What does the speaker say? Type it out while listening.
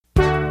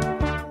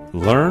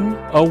Learn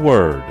a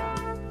word.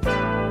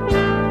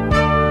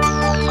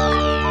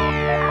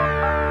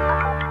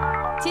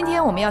 今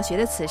天我们要学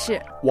的词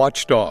是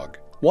watchdog.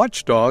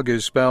 Watchdog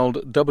is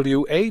spelled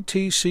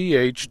W-A-T-C-H-D-O-G.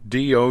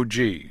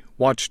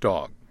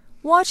 Watchdog.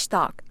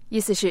 watchdog， 意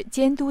思是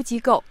监督机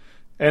构。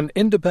An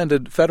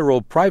independent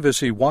federal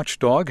privacy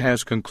watchdog has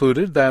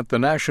concluded that the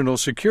National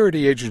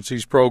Security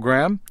Agency's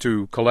program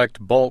to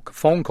collect bulk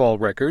phone call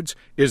records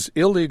is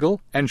illegal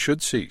and should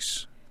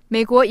cease.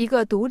 美国一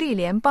个独立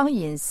联邦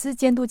隐私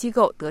监督机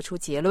构得出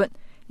结论，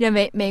认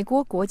为美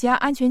国国家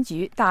安全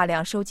局大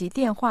量收集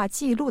电话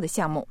记录的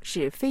项目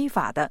是非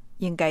法的，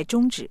应该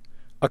终止。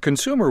A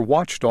consumer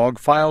watchdog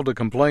filed a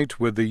complaint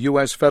with the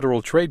U.S.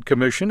 Federal Trade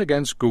Commission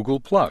against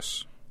Google+.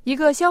 一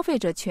个消费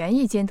者权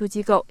益监督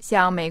机构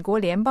向美国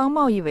联邦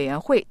贸易委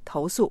员会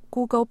投诉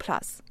Google+。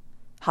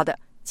好的，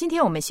今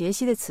天我们学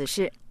习的词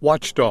是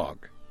watchdog,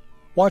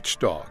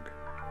 watchdog,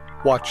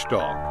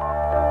 watchdog.